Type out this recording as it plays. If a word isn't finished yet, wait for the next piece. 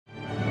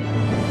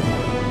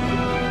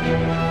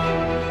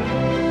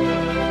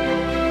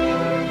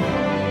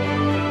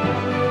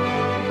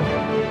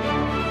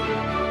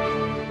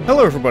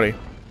Hello everybody,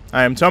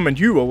 I am Tom and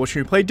you are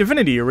watching me play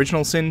Divinity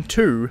Original Sin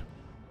 2.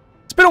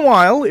 It's been a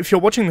while, if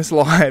you're watching this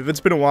live, it's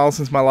been a while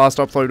since my last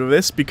upload of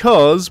this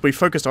because we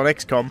focused on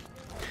XCOM.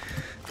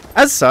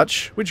 As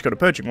such, we just got a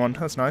purging one,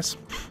 that's nice.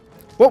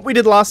 What we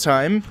did last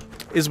time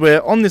is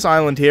we're on this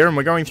island here and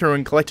we're going through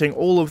and collecting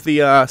all of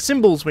the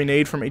symbols we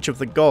need from each of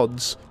the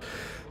gods.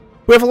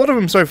 We have a lot of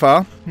them so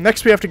far.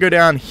 Next we have to go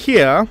down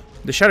here.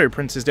 The Shadow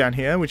Prince is down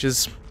here, which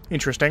is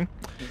interesting.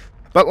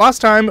 But last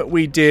time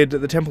we did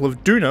the Temple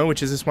of Duna,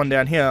 which is this one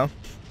down here.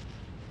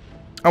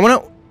 I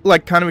want to,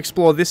 like, kind of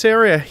explore this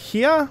area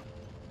here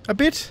a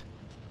bit.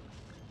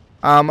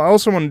 I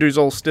also want to do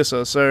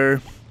Solstice, so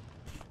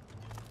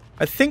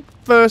I think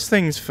first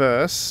things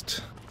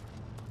first.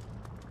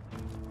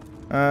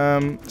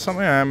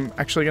 Something I'm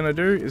actually going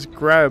to do is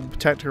grab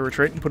Tactical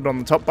Retreat and put it on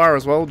the top bar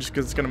as well, just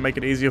because it's going to make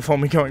it easier for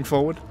me going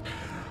forward.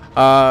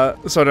 So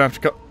I don't have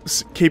to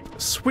keep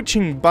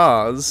switching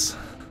bars.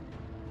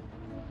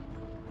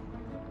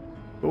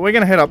 But we're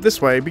going to head up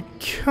this way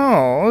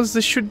because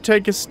this should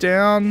take us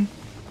down.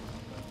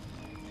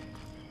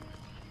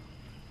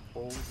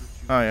 Oh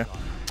yeah.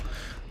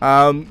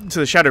 To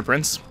the Shadow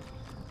Prince.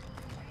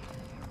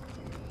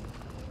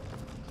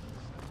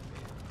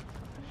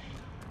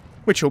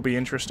 Which will be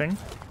interesting.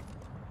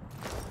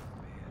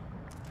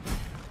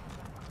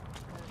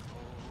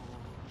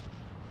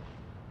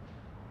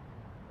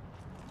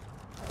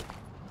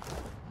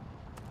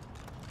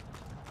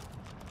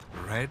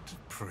 Red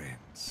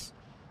Prince.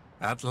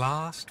 At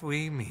last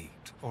we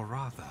meet, or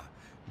rather,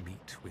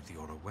 meet with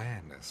your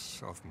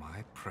awareness of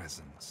my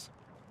presence.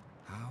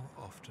 How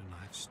often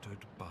I've stood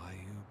by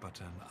you but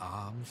an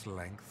arm's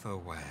length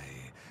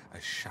away,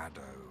 a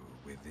shadow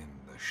within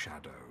the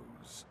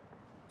shadows.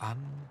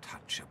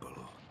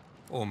 Untouchable,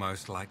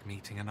 almost like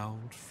meeting an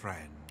old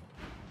friend.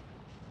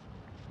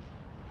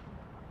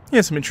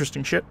 Yeah, some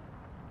interesting shit.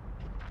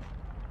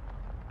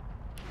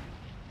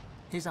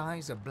 His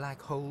eyes are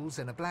black holes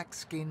in a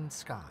black-skinned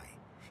sky.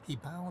 He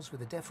bows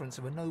with the deference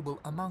of a noble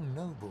among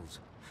nobles,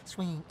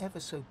 swinging ever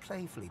so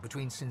playfully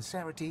between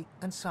sincerity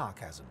and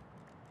sarcasm.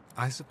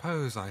 I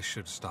suppose I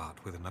should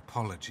start with an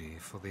apology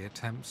for the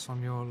attempts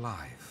on your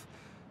life.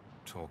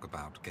 Talk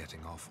about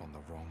getting off on the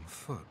wrong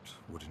foot,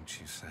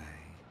 wouldn't you say?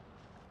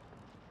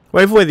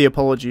 Wave away the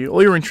apology.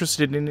 All you're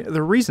interested in are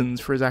the reasons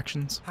for his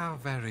actions. How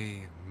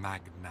very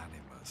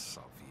magnanimous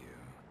of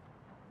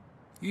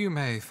you. You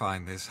may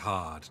find this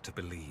hard to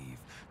believe,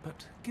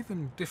 but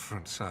given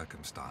different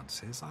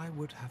circumstances, I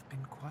would have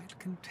been quite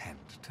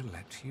content to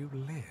let you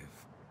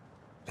live.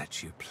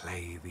 Let you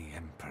play the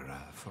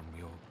Emperor from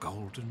your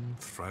golden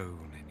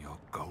throne in your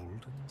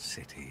golden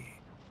city.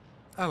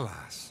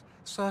 Alas,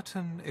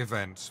 certain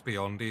events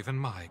beyond even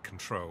my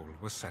control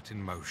were set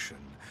in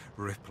motion.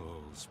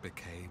 Ripples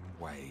became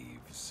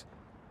waves.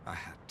 I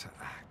had to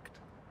act.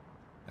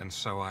 And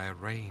so I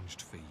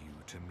arranged for you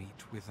to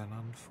meet with an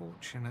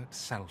unfortunate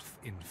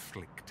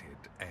self-inflicted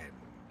end.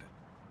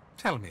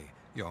 Tell me,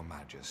 Your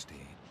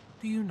Majesty,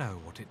 do you know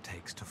what it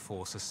takes to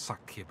force a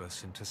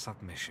succubus into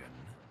submission?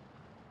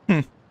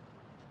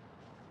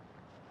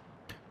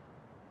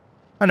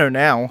 I know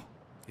now.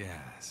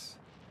 Yes,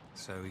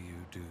 so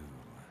you do.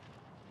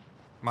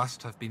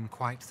 Must have been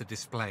quite the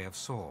display of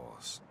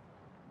source.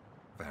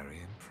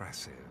 Very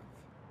impressive.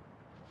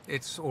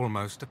 It's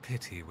almost a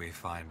pity we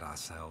find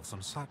ourselves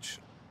on such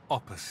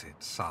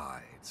opposite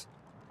sides.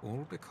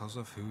 All because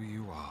of who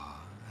you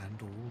are,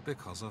 and all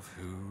because of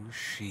who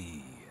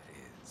she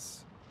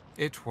is.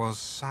 It was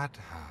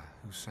Sadha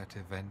who set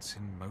events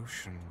in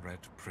motion, Red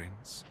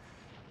Prince.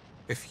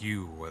 If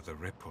you were the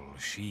ripple,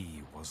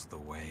 she was the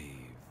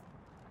wave.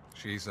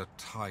 She's a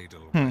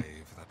tidal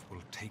wave that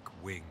will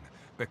take wing,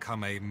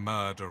 become a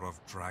murder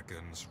of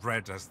dragons,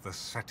 red as the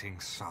setting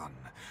sun,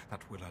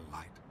 that will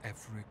alight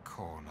every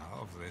corner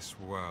of this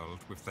world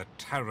with the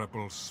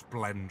terrible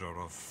splendor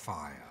of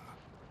fire.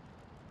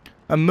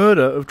 A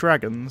murder of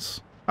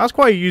dragons. Ask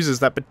why he uses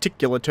that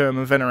particular term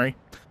of venery.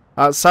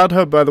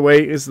 Sadha, by the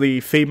way, is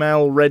the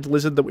female red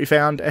lizard that we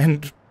found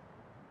and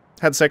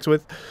had sex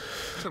with.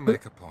 To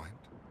make a point,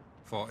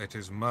 for it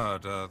is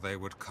murder they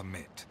would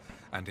commit,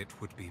 and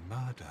it would be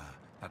murder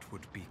that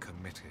would be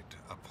committed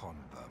upon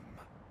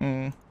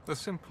them. The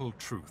simple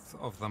truth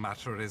of the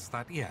matter is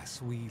that,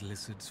 yes, we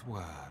lizards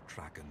were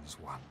dragons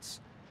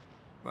once.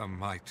 The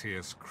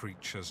mightiest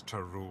creatures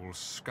to rule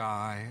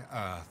sky,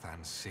 earth,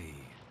 and sea.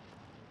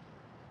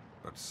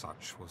 But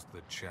such was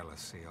the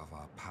jealousy of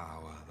our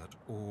power that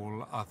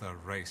all other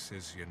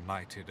races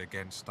united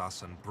against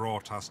us and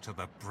brought us to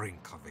the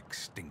brink of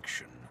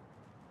extinction.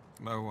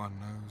 No one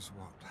knows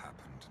what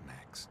happened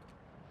next.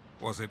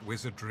 Was it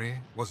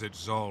wizardry? Was it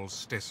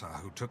Solstice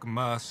who took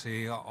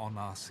mercy on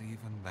us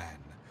even then?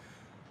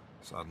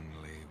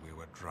 Suddenly we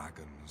were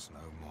dragons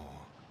no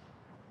more.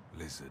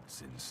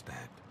 Lizards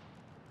instead.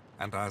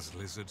 And as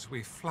lizards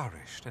we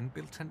flourished and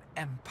built an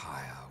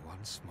empire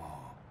once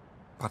more.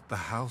 But the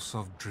House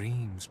of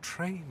Dreams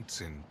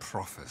trades in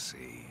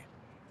prophecy.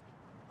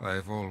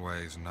 They've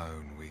always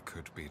known we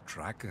could be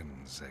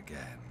dragons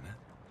again.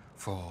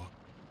 For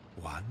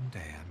One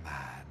day a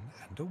man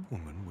and a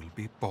woman will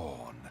be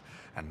born,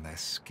 and their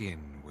skin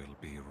will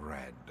be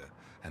red,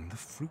 and the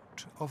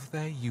fruit of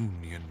their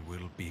union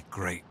will be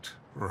great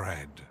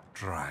red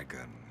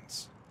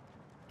dragons.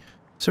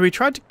 So he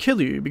tried to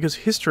kill you because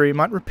history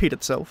might repeat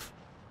itself.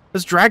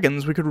 As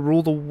dragons, we could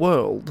rule the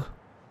world.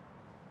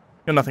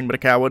 You're nothing but a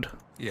coward.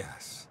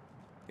 Yes,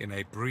 in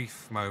a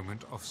brief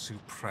moment of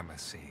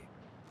supremacy,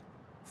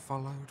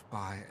 followed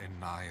by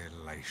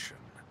annihilation.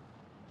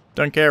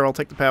 Don't care, I'll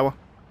take the power.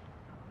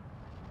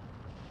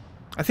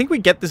 I think we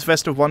get this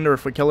Vest of Wonder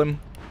if we kill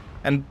him.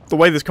 And the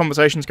way this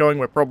conversation's going,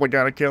 we're probably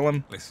gonna kill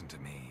him. Listen to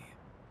me.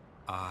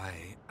 I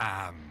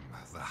am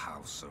the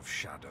House of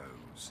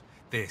Shadows.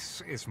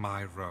 This is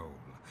my role.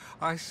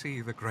 I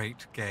see the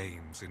great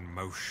games in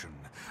motion.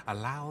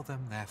 Allow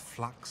them their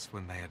flux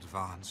when they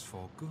advance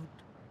for good.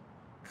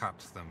 Cut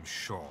them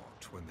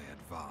short when they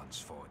advance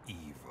for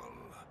evil.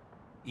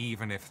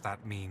 Even if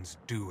that means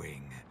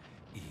doing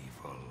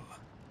evil.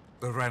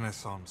 The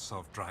renaissance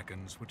of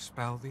dragons would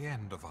spell the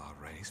end of our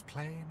race,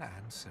 plain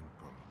and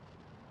simple.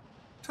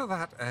 To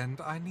that end,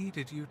 I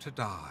needed you to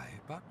die,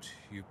 but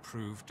you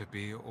proved to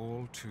be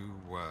all too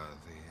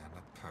worthy an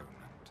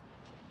opponent.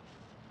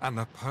 An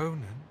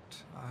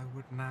opponent, I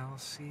would now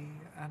see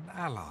an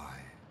ally.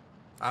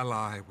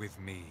 Ally with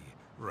me,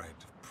 Red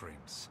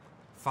Prince.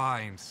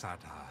 Find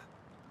Sadha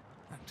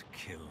and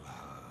kill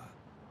her.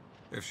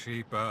 If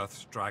she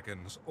births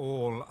dragons,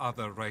 all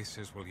other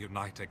races will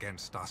unite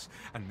against us,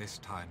 and this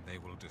time they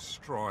will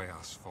destroy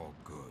us for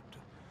good.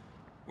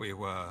 We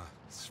were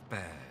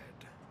spared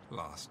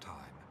last time.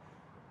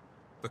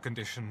 The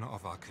condition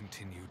of our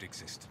continued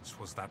existence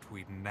was that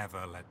we'd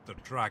never let the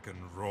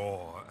dragon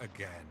roar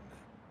again.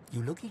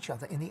 You look each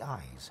other in the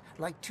eyes,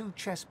 like two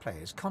chess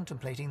players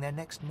contemplating their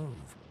next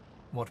move.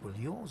 What will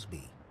yours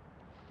be?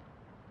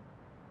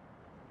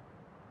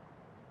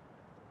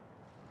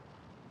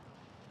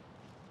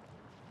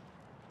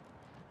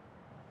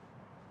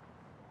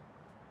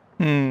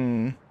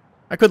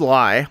 I could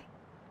lie.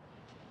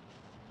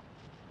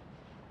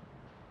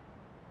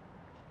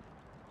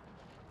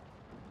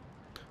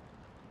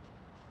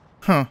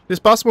 Huh. This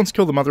bastard wants to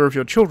kill the mother of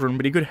your children,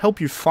 but he could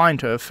help you find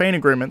her. Feign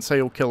agreement, say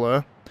you'll kill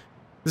her.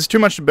 This is too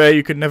much to bear,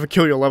 you could never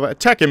kill your lover.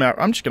 Attack him out.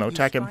 I'm just gonna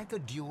attack him. You strike a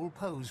dual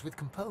pose with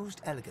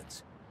composed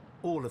elegance.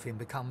 All of him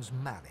becomes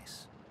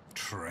malice.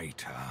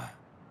 Traitor.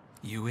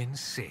 You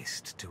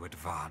insist to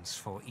advance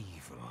for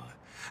evil,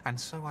 and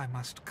so I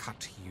must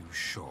cut you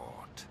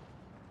short.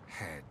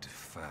 Head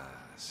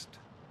first.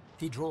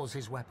 He draws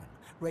his weapon,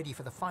 ready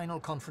for the final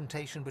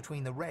confrontation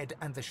between the Red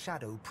and the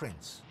Shadow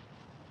Prince.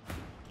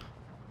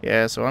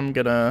 Yeah, so I'm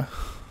gonna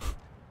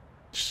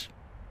just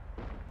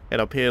head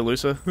up here,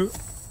 Lucer.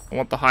 I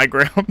want the high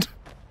ground.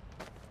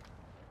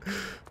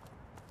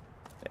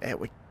 There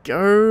we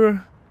go.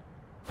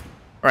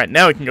 Alright,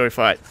 now we can go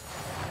fight.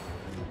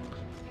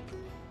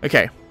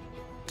 Okay.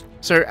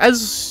 So,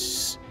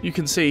 as you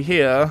can see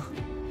here,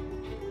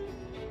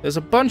 there's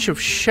a bunch of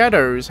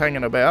shadows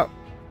hanging about.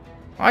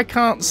 I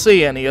can't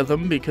see any of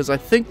them because I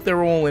think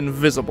they're all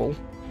invisible.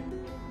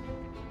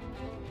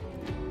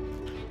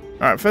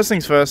 Alright, first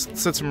things first,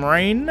 let's set some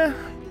rain.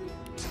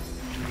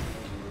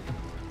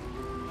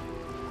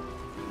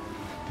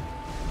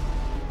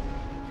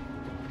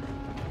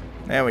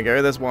 There we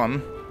go, there's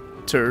one.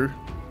 Two.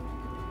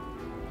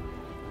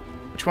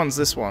 Which one's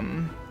this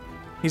one?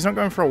 He's not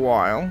going for a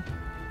while.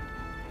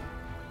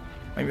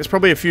 I think there's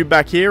probably a few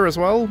back here as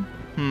well.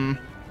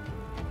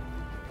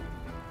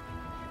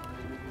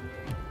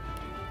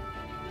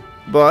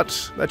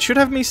 But that should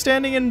have me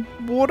standing in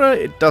water.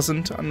 It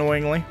doesn't,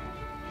 annoyingly.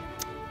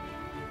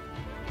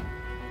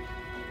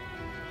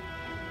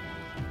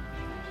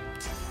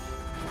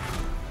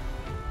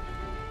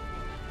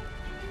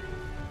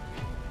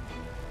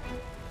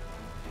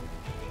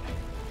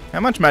 How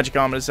much magic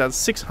armor does that?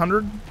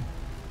 600?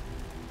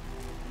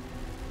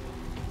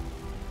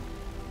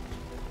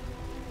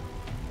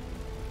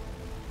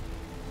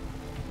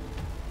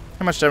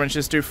 How much damage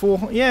does this do?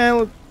 4?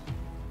 Yeah,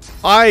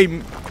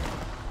 I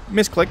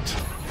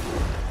misclicked.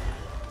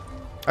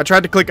 I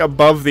tried to click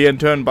above the end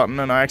turn button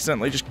and I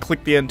accidentally just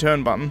clicked the end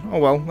turn button. Oh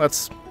well,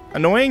 that's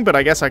annoying, but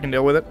I guess I can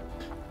deal with it.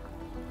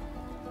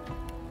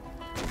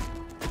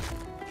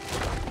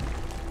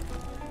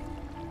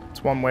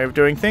 It's one way of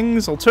doing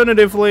things.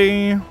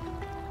 Alternatively,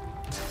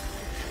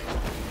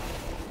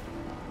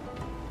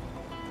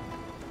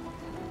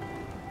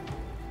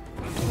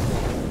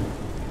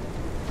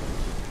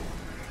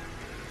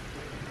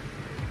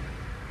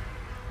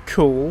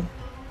 cool.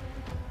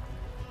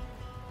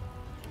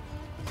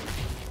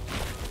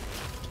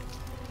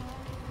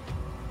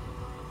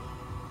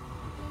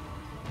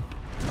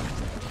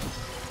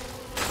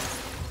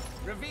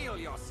 Reveal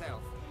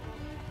yourself.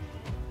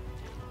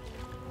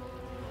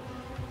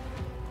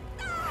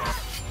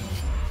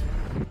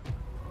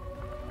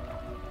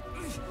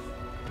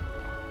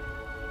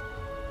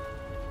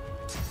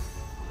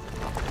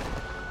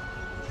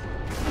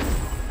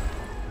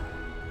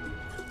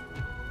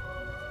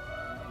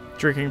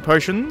 Drinking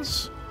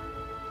potions.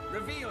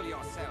 Reveal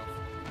yourself.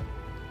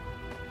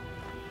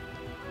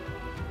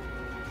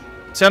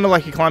 Sounded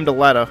like he climbed a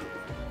ladder.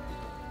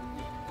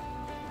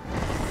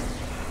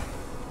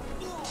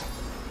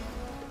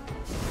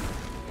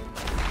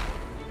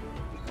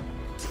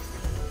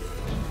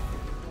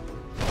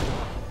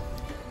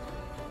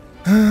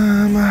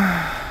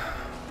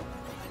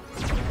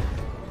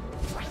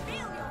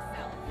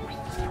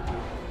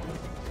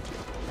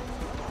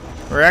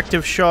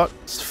 Reactive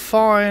shot's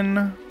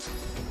fine.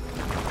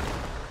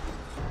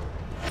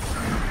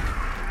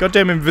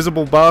 Goddamn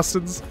invisible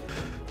bastards.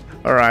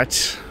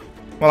 Alright.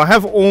 Well, I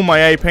have all my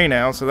AP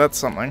now, so that's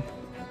something.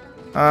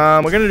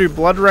 We're gonna do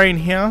Blood Rain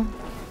here.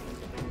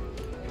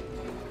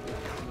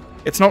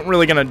 It's not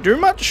really gonna do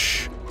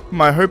much.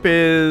 My hope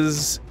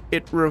is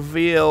it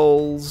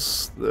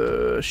reveals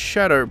the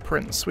Shadow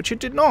Prince, which it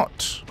did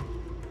not.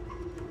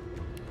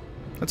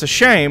 That's a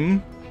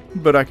shame,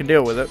 but I can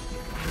deal with it.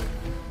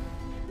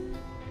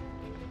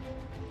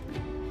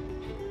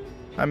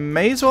 I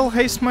may as well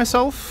haste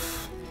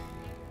myself.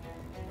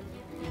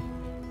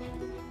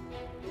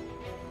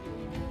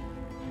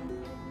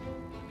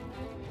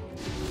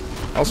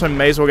 Also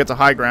may as well get to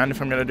high ground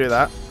if I'm going to do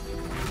that.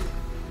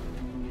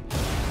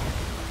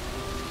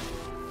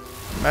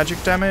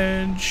 Magic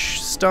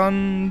damage.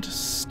 Stunned.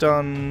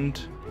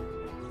 Stunned.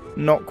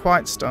 Not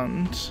quite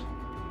stunned.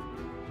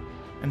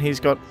 And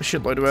he's got a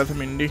shitload of earth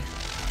immunity.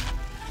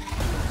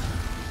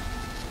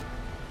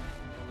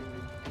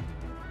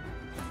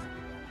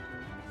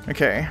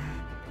 Okay.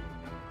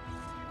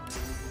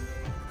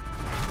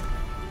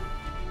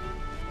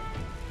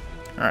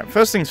 Alright,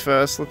 first things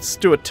first, let's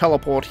do a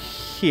teleport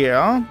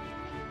here.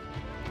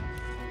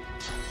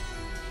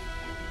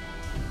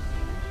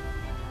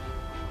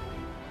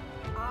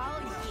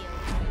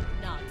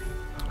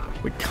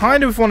 We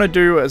kind of want to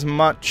do as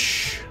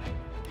much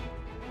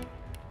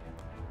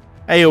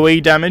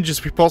AoE damage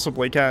as we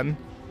possibly can.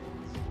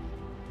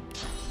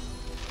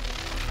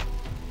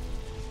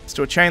 Let's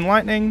do a chain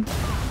lightning.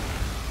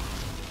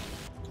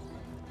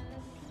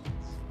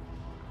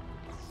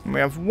 And we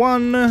have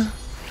one.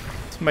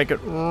 Let's make it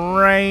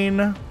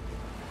rain.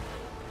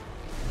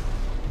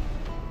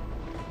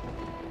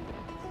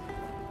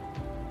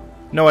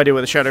 No idea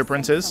where the Shadow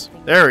Prince is.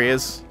 There he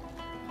is.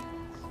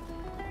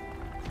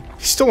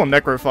 He's still on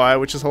Necrofire,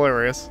 which is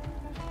hilarious.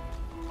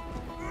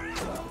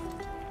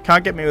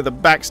 Can't get me with a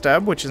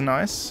backstab, which is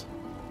nice.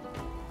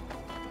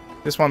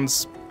 This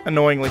one's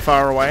annoyingly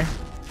far away.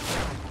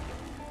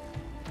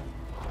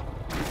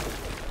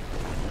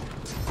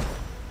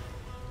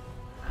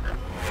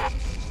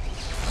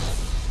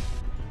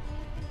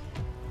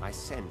 I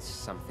sense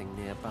something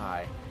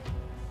nearby.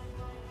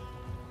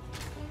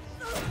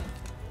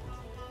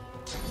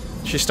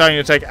 She's starting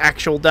to take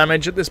actual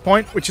damage at this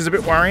point, which is a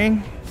bit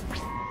worrying.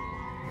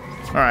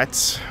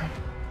 Alright.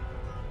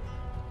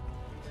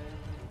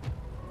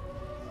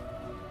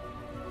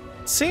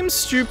 Seems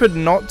stupid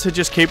not to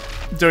just keep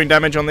doing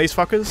damage on these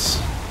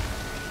fuckers.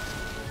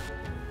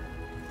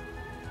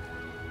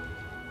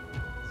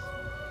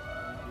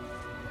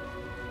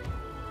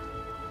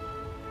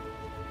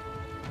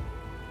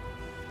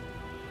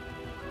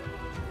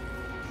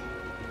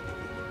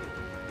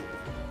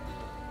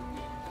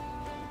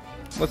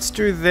 Let's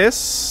do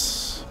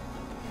this.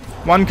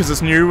 One, because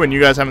it's new and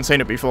you guys haven't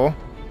seen it before.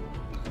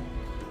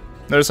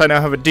 Notice I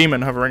now have a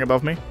demon hovering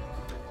above me.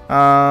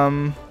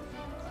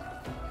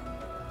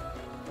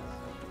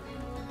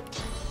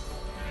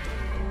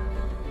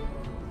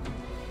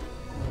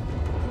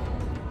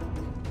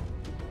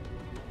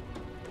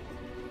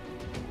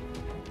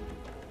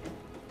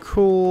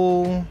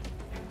 Cool.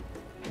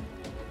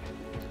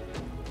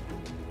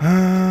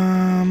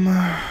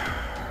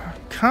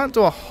 Can't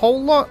do a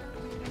whole lot.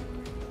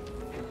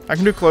 I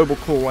can do global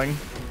cooling.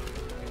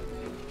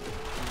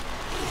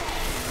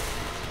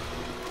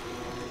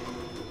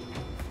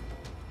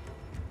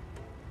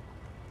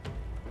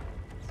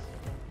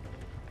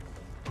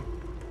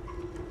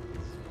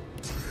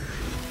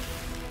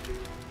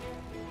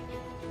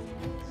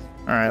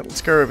 Alright,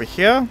 let's go over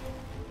here.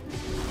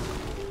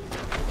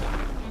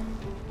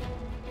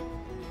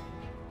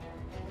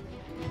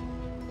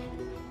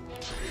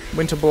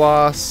 Winter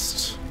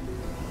Blast.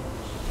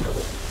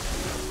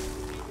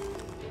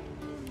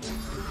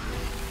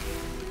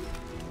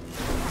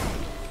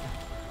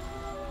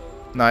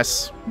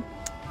 Nice.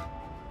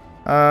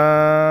 They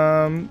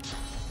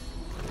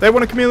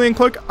want a Chameleon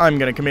Cloak? I'm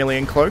gonna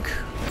Chameleon Cloak.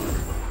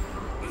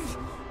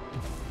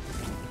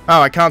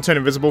 Oh, I can't turn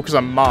invisible because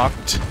I'm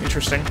marked.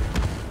 Interesting.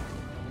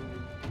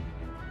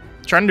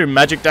 Trying to do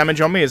magic damage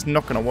on me is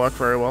not going to work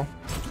very well.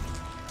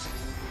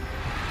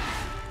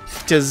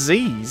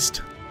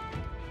 Diseased?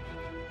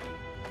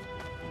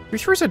 Who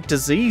throws a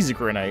disease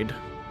grenade?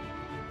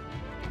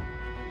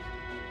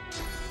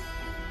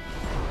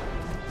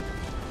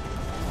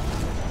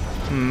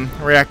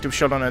 Reactive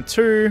shot on her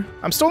too.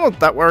 I'm still not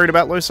that worried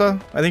about Lusa.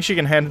 I think she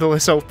can handle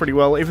herself pretty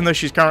well, even though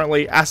she's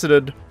currently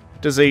acided,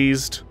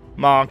 diseased,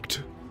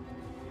 marked.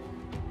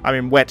 I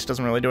mean, wet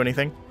doesn't really do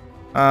anything.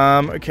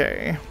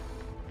 Okay.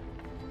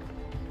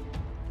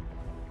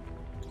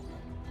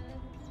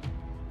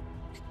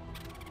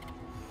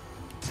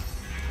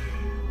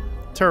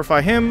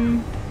 Terrify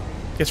him.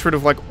 Gets rid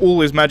of like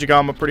all his magic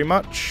armor pretty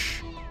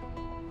much.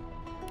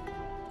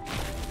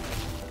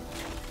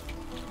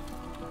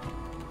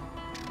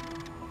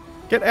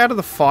 Get out of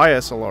the fire,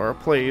 Solara,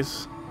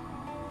 please.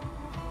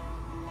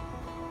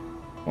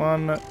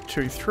 1,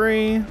 2,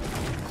 3.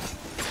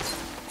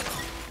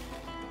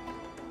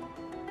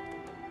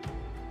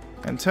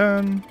 And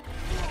turn.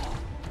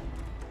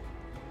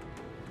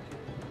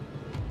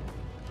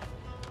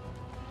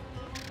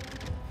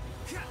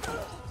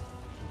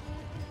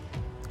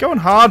 Going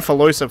hard for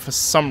Losa for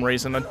some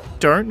reason. I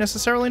don't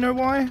necessarily know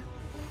why.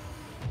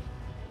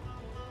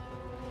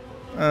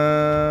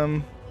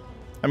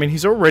 I mean,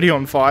 he's already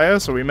on fire,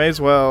 so we may as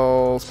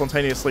well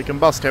spontaneously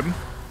combust him.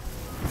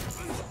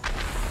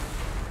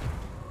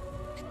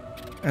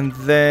 And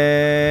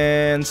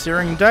then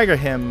Searing Dagger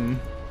him.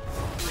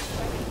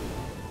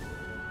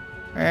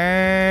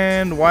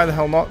 And why the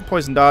hell not?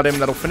 Poison Dart him,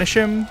 that'll finish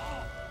him.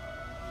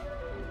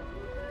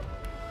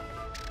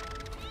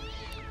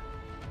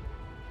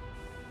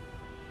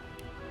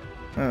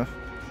 Oh.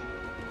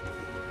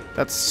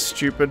 That's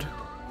stupid.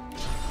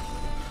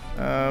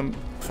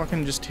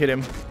 Fucking just hit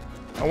him.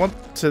 I want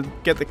to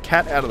get the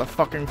cat out of the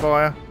fucking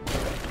fire.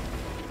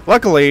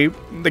 Luckily,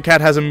 the cat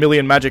has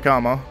 1,000,000 magic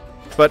armor,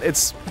 but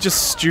it's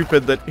just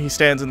stupid that he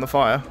stands in the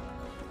fire.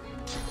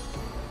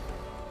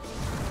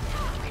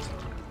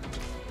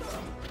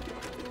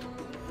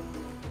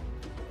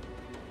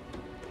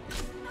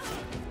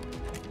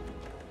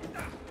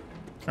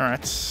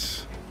 Alright.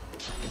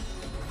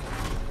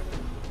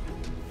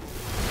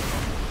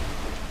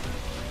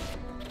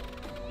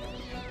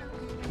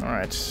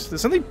 Alright,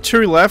 there's only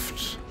 2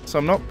 left, so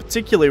I'm not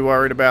particularly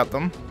worried about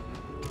them.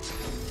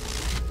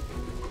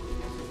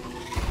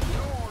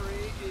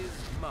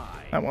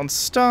 That one's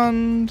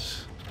stunned.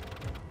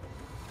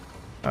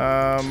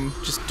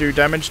 Just do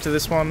damage to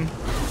this one.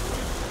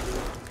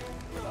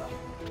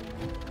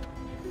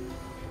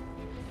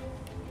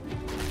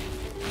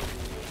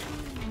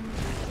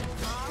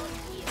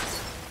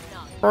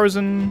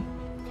 Frozen.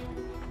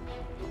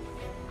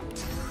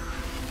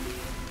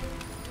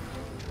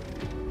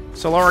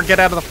 Solara, get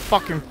out of the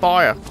fucking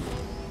fire.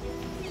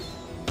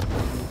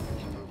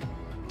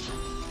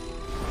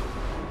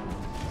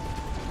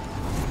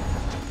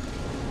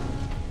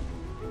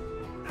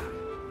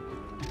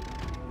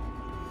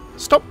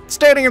 Stop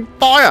standing in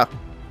fire!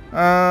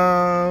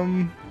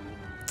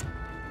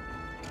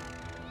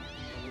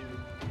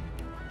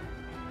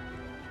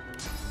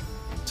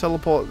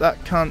 Teleport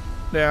that cunt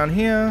down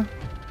here.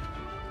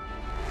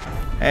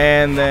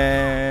 And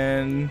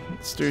then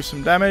let's do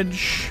some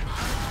damage.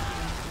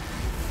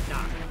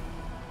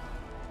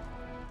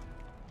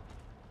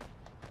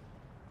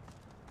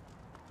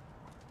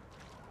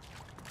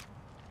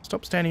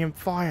 Stop standing in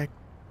fire,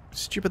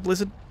 stupid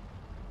lizard.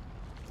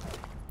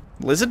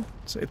 Lizard?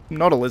 It's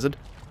not a lizard.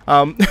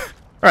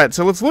 Alright,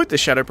 so let's loot the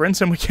Shadow Prince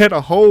and we get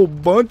a whole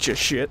bunch of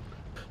shit.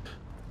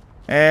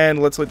 And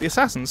let's loot the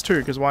assassins too,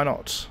 because why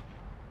not?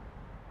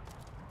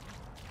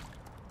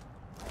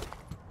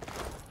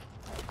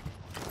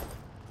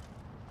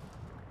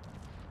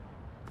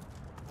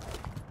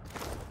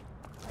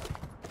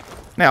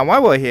 Now,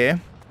 while we're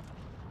here,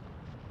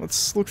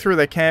 let's look through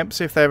their camp,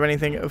 see if they have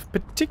anything of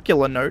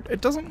particular note. It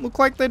doesn't look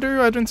like they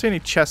do. I don't see any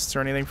chests or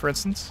anything, for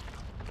instance.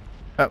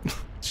 Oh,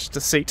 it's just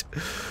a seat.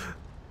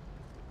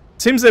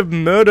 Seems they've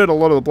murdered a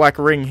lot of the Black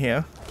Ring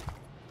here.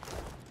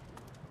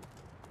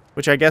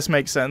 Which I guess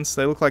makes sense.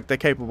 They look like they're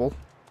capable.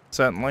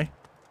 Certainly.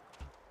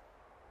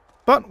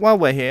 But while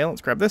we're here,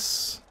 let's grab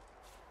this.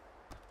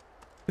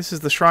 This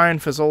is the Shrine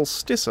for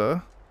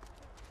Solsticer.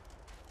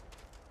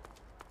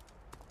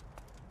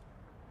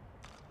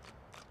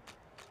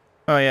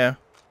 Oh yeah.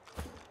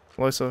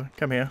 Losa,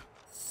 come here.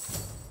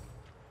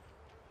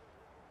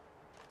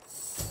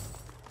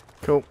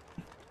 Cool.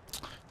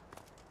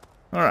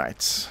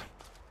 Alright.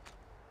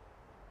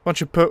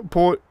 Bunch of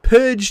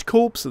purged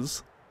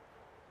corpses.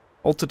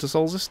 Altar to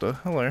Solsticer.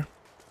 Hello.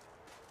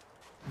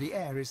 The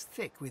air is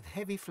thick with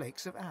heavy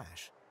flakes of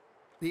ash.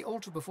 The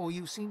altar before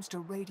you seems to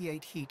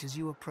radiate heat as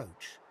you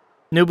approach.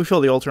 Kneel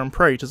before the altar and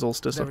pray to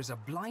Solsticer. There is a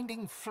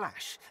blinding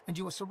flash, and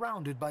you are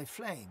surrounded by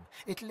flame.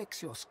 It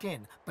licks your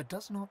skin, but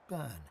does not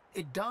burn.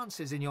 It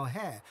dances in your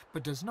hair,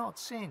 but does not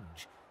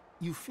singe.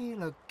 You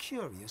feel a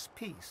curious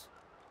peace.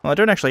 Well, I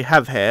don't actually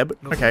have hair, but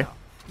okay.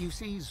 You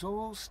see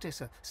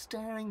Solsticer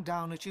staring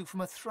down at you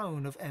from a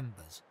throne of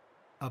embers.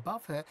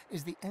 Above her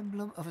is the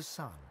emblem of a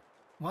sun,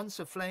 once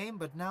aflame,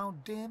 but now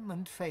dim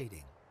and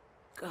fading.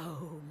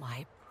 Go,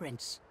 my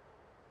prince.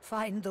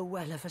 Find the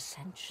Well of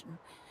Ascension.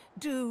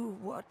 Do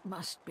what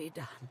must be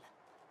done.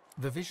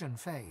 The vision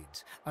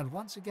fades, and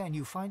once again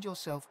you find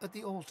yourself at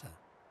the altar.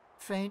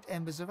 Faint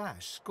embers of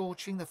ash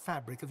scorching the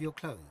fabric of your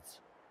clothes.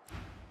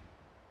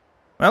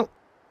 Well,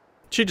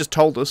 she just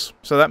told us,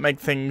 so that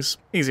makes things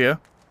easier.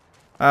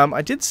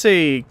 I did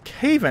see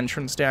cave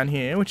entrance down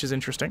here, which is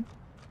interesting.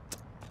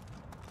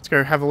 Let's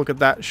go have a look at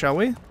that, shall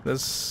we?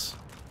 There's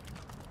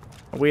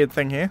a weird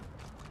thing here.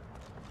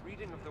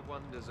 Reading of the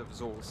wonders of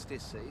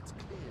Solsticer, it's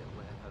clear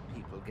where her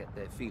people get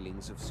their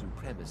feelings of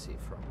supremacy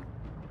from.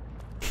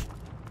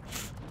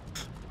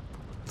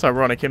 It's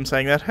ironic him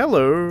saying that.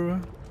 Hello.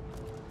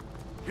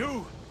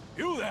 You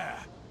there!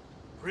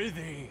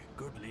 Prithee,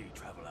 goodly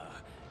traveller,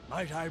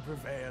 might I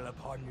prevail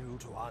upon you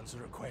to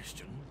answer a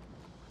question?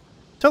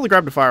 Tell the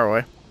grab to fire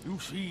away. You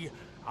see,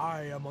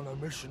 I am on a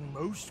mission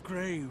most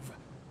grave.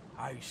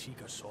 I seek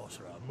a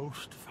sorcerer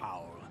most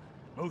foul,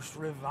 most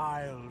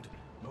reviled,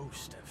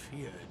 most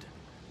feared.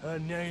 Her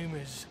name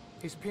is...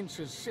 His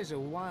pincers scissor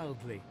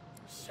wildly.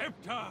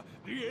 Scepter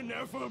the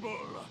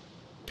Ineffable!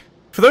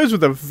 For those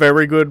with a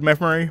very good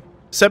memory,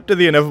 Scepter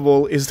the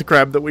Ineffable is the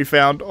crab that we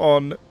found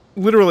on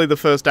literally the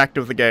first act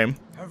of the game.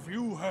 Have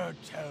you heard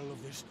tell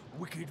of this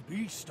wicked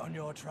beast on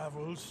your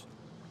travels?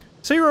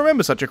 So you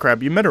remember such a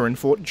crab, you met her in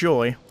Fort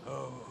Joy.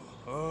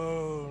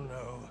 Oh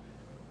no.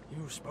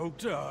 You spoke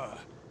to her,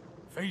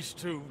 face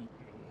to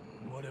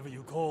whatever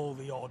you call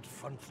the odd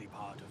frontly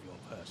part of your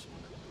person.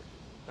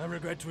 I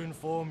regret to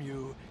inform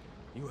you,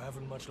 you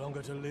haven't much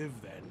longer to live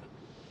then.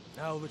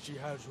 Now that she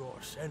has your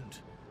scent,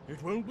 it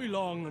won't be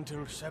long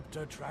until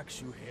Scepter tracks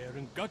you here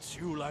and guts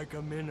you like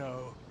a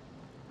minnow.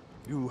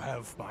 You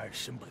have my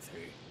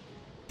sympathy.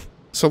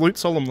 Salute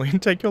solemnly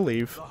and take your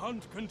leave. The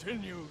hunt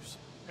continues.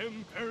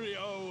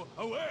 Imperio,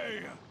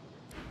 away!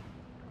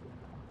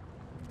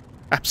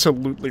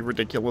 Absolutely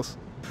ridiculous.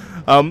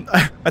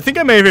 I think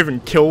I may have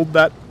even killed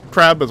that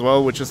crab as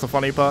well, which is the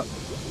funny part.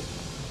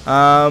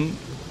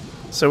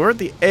 So we're at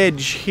the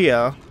edge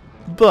here,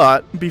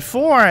 but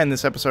before I end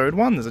this episode,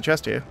 there's a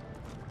chest here.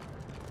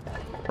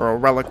 Or a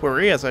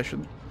reliquary, as I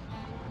should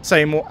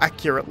say more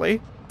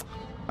accurately.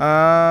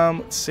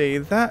 Let's see,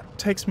 that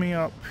takes me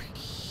up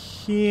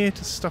here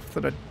to stuff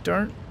that I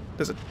don't...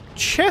 There's a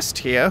chest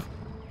here.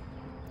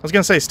 I was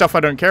going to say stuff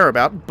I don't care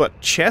about, but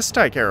chest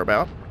I care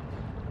about.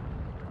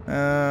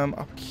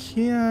 Up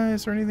here,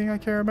 is there anything I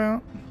care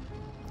about?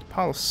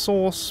 Pile of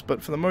sauce,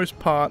 but for the most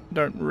part,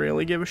 don't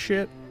really give a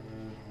shit.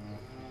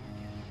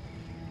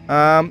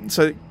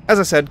 So, as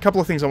I said, a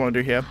couple of things I want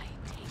to do here. I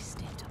taste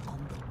it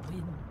on the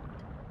wind.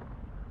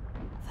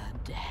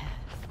 The death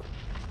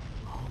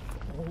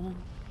of all.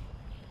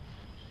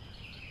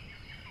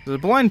 There's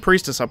a blind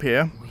priestess up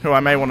here, who I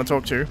may want to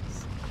talk to.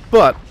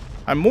 But,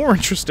 I'm more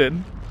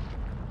interested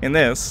in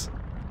this.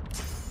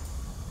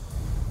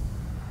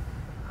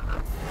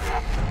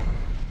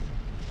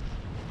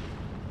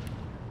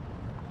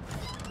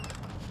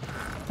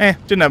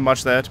 Didn't have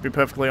much there, to be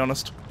perfectly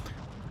honest.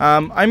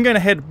 I'm going to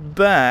head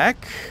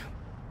back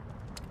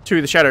to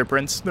the Shadow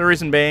Prince. The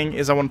reason being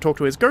is I want to talk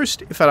to his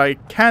ghost, if I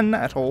can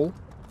at all.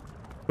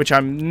 Which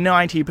I'm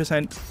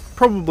 90%,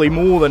 probably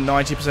more than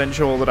 90%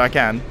 sure that I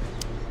can.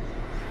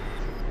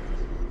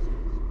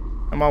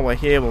 And while we're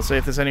here, we'll see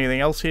if there's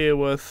anything else here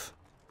worth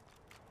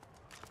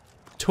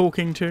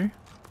talking to.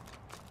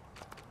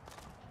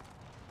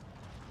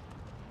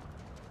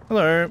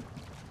 Hello.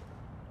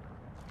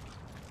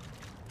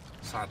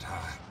 Sadha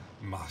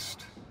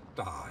must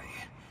die.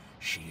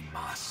 She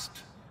must.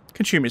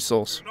 Consume his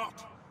sauce. Do not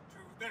do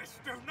this.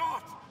 Do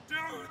not do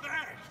this.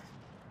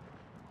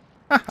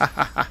 Ha ha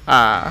ha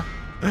ha.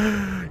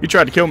 You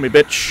tried to kill me,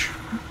 bitch.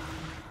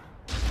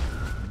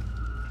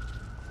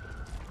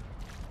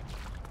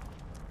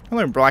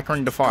 Hello,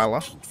 Blackring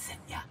Defiler. King sent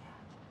ya.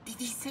 Did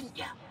he send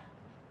ya?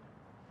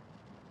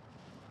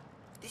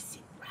 This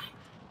ain't right.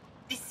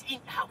 This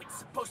ain't how it's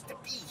supposed to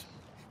be.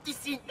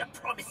 This ain't the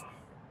promise.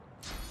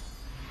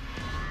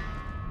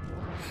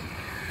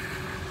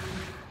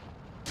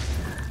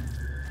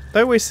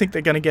 They always think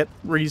they're going to get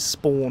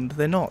respawned.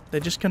 They're not. They're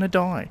just going to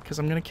die, because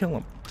I'm going to kill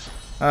them.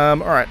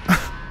 Alright.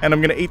 And I'm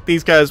going to eat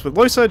these guys with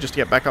Losa, just to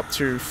get back up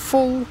to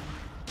full.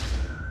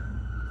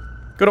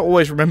 Gotta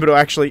always remember to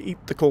actually eat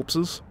the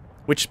corpses.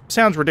 Which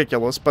sounds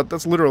ridiculous, but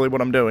that's literally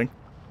what I'm doing.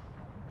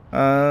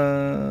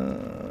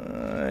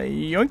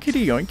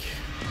 Yoinkity yoink.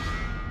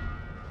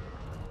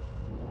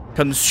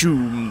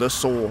 Consume the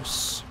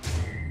sauce.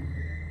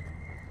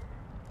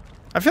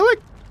 I feel like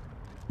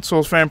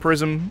Source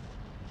Vampirism,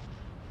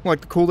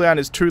 like the cooldown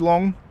is too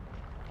long.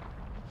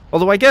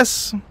 Although I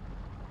guess,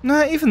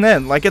 nah, even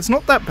then, like it's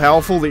not that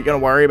powerful that you're gonna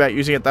worry about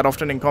using it that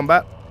often in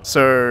combat.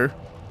 So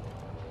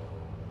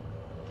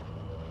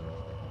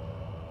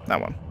that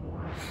one.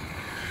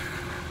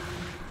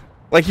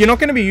 Like, you're not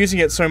going to be using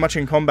it so much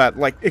in combat.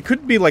 Like, it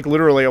could be, like,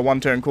 literally a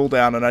one-turn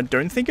cooldown, and I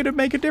don't think it'd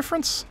make a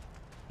difference.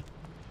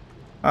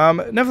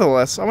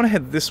 Nevertheless, I want to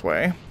head this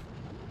way.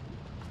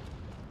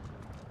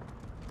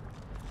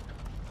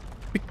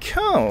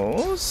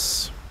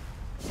 Because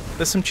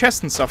there's some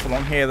chests and stuff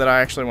along here that I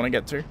actually want to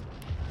get to.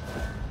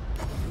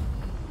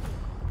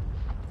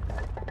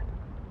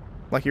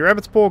 Lucky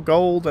Rabbit's Paw,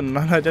 gold, and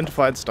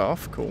unidentified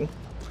stuff. Cool.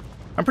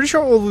 I'm pretty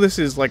sure all of this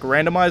is, like,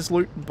 randomized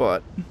loot,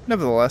 but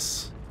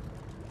nevertheless...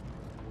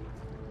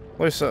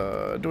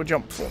 Losa, do a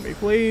jump for me,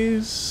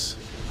 please.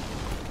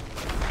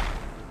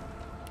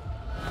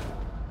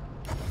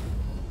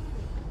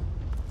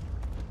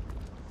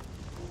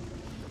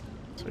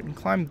 So we can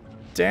climb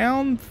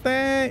down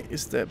there.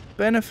 Is there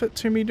benefit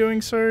to me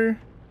doing so?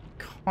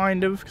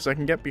 Kind of, because I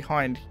can get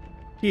behind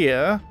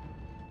here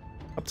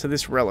up to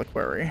this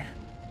reliquary.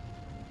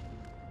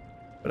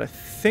 But I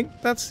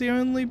think that's the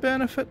only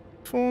benefit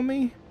for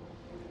me.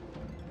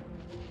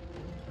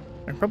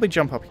 can probably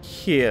jump up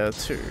here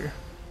too.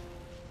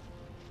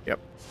 Yep.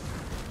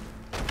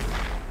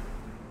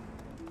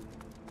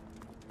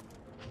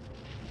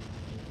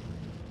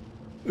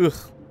 Ugh.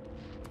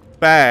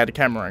 Bad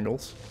camera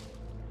angles.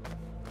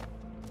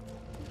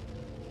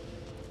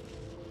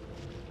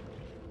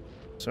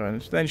 So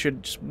then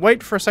should just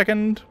wait for a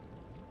second,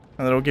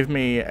 and that'll give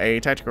me a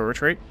tactical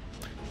retreat.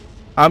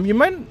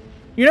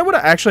 You know what I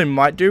actually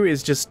might do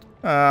is just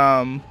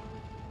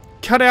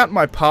cut out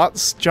my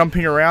parts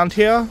jumping around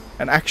here,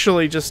 and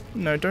actually just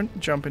no, don't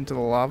jump into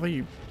the lava,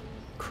 you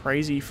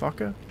crazy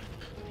fucker.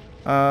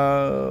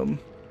 I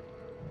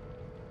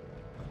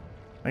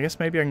guess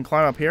maybe I can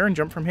climb up here and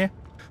jump from here.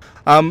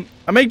 I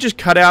may just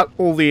cut out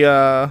all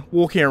the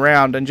walking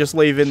around and just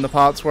leave in the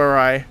parts where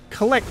I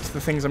collect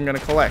the things I'm going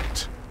to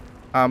collect.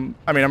 I mean,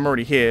 I'm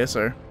already here,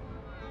 so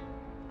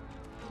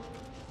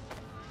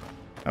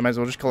I may as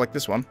well just collect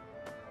this one.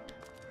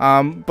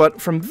 But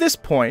from this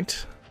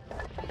point,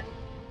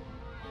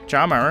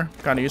 charm arrow,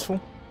 kind of useful.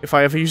 If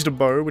I ever used a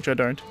bow, which I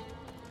don't.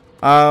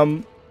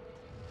 But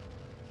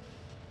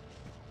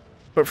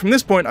from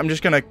this point, I'm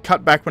just going to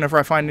cut back whenever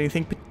I find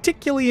anything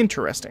particularly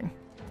interesting.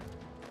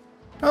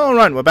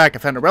 Alright, we're back. I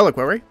found a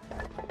reliquary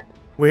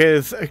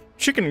with a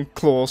chicken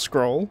claw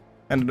scroll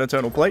and an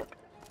eternal plate.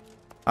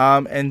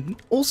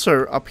 And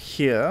also up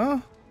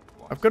here,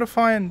 I've got to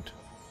find...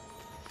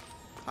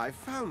 I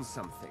found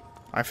something.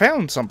 I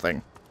found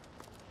something.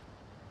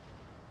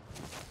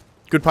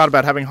 Good part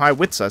about having high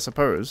wits, I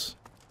suppose.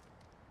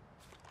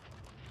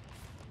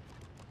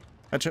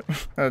 An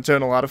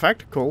eternal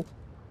artifact, cool.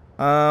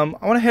 I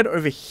want to head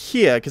over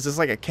here, because there's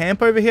like a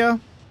camp over here.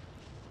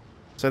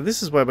 So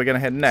this is where we're going to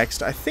head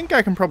next. I think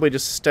I can probably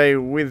just stay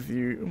with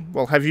you.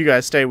 Well, have you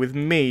guys stay with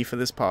me for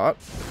this part.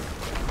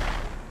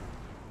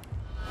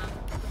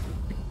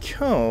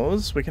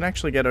 Because we can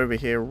actually get over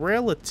here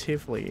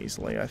relatively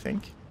easily, I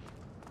think.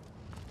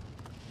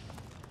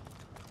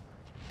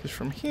 Because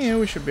from here,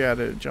 we should be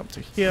able to jump to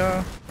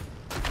here.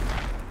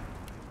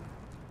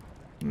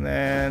 And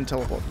then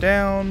teleport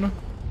down.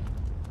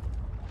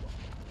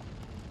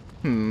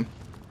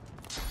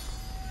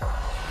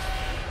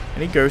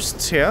 Any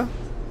ghosts here?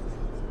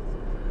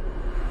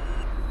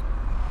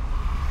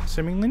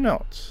 Seemingly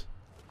not.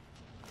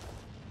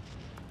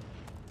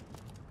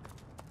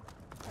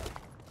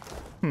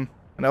 An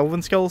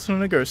elven skeleton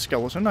and a ghost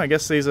skeleton. I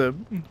guess these are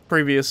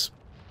previous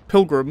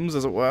pilgrims,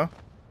 as it were.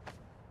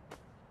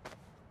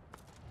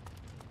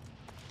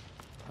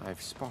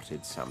 I've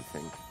spotted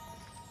something.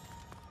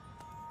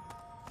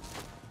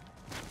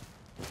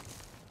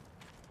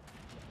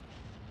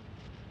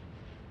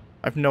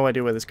 I have no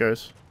idea where this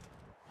goes.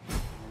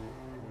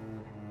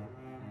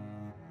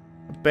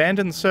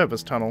 Abandoned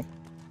service tunnel.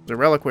 There's a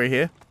reliquary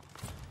here.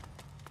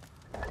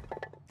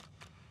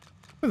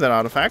 With an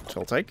artifact,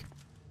 I'll take.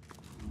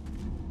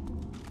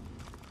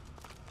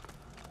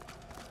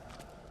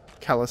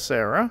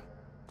 Calicera.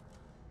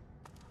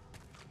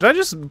 Did I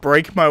just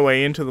break my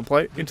way into the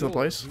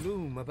place?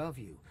 Loom above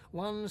you.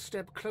 One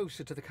step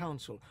closer to the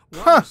council.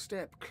 One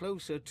step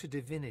closer to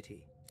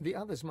divinity. The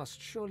others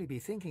must surely be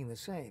thinking the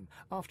same.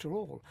 After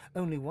all,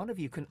 only one of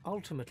you can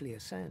ultimately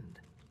ascend.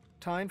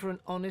 Time for an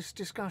honest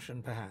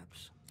discussion,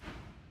 perhaps.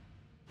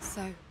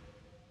 So,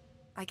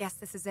 I guess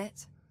this is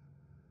it.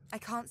 I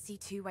can't see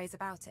two ways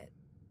about it.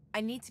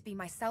 I need to be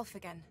myself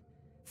again.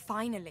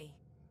 Finally.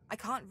 I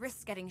can't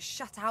risk getting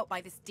shut out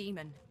by this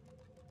demon.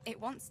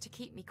 It wants to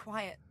keep me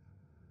quiet,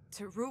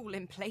 to rule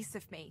in place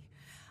of me.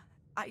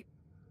 I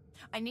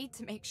need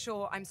to make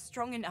sure I'm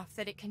strong enough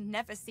that it can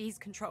never seize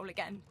control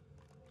again.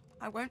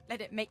 I won't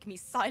let it make me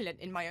silent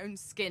in my own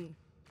skin.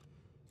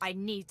 I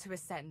need to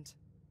ascend.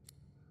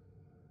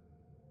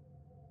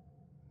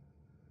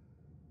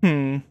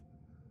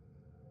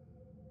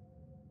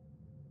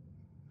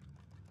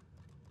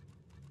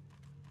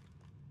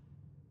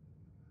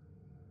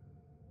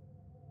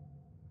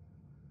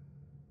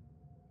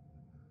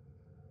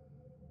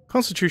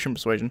 Constitution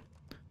persuasion.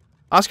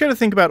 Ask her to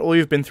think about all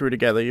you've been through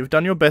together. You've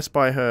done your best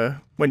by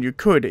her when you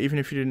could, even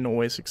if you didn't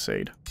always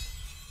succeed.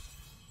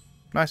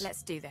 Nice.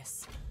 Let's do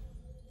this.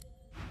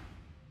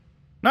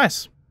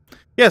 Nice.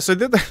 Yeah, so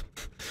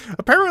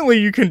apparently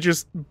you can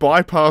just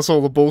bypass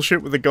all the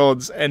bullshit with the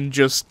gods and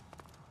just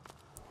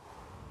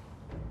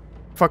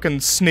fucking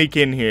sneak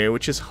in here,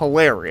 which is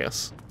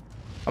hilarious.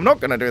 I'm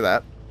not gonna do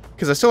that,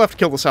 because I still have to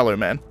kill the Sallow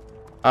Man,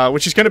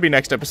 which is gonna be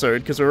next episode,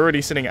 because we're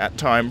already sitting at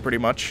time, pretty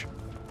much.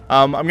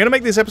 I'm going to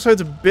make these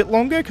episodes a bit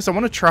longer, because I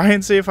want to try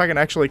and see if I can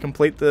actually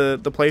complete the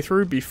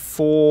playthrough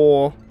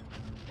before...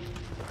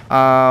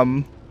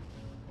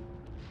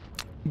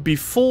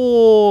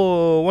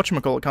 before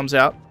whatchamacallit comes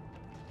out.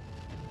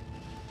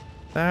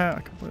 There, I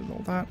completed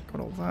all that,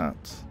 got all that.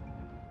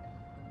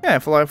 Yeah,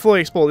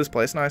 fully explore this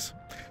place, nice.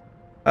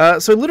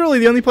 So literally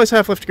the only place I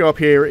have left to go up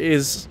here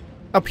is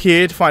up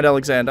here to find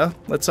Alexander.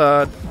 Let's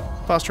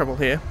fast travel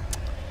here.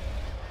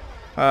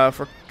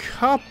 For a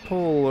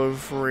couple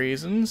of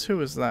reasons.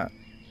 Who is that?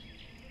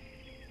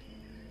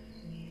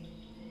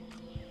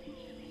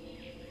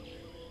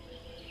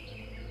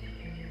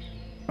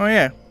 Oh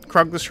yeah,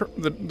 Krug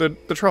the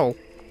troll.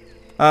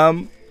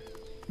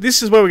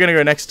 this is where we're going to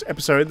go next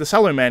episode. The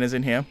Sallow Man is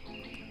in here.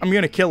 I'm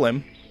going to kill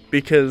him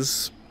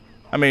because,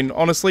 I mean,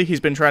 honestly, he's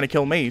been trying to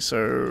kill me. So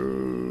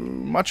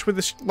much with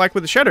the like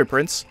with the Shadow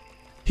Prince,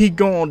 he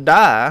gonna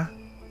die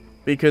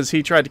because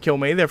he tried to kill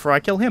me. Therefore, I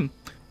kill him.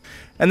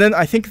 And then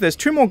I think there's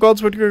 2 more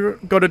gods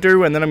we've got to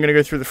do, and then I'm going to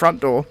go through the front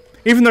door.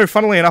 Even though,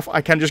 funnily enough,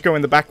 I can just go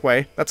in the back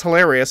way. That's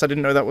hilarious. I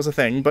didn't know that was a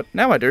thing, but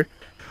now I do.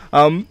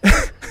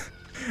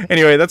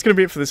 Anyway, that's going to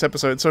be it for this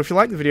episode. So if you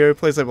like the video,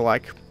 please leave a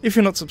like. If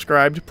you're not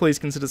subscribed, please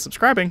consider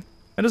subscribing.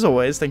 And as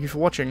always, thank you for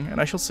watching,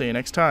 and I shall see you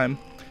next time.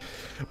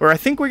 Where I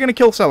think we're going to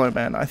kill Sallow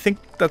Man. I think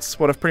that's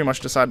what I've pretty much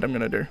decided I'm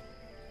going to do.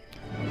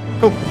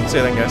 Cool. See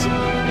you then,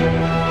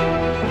 guys.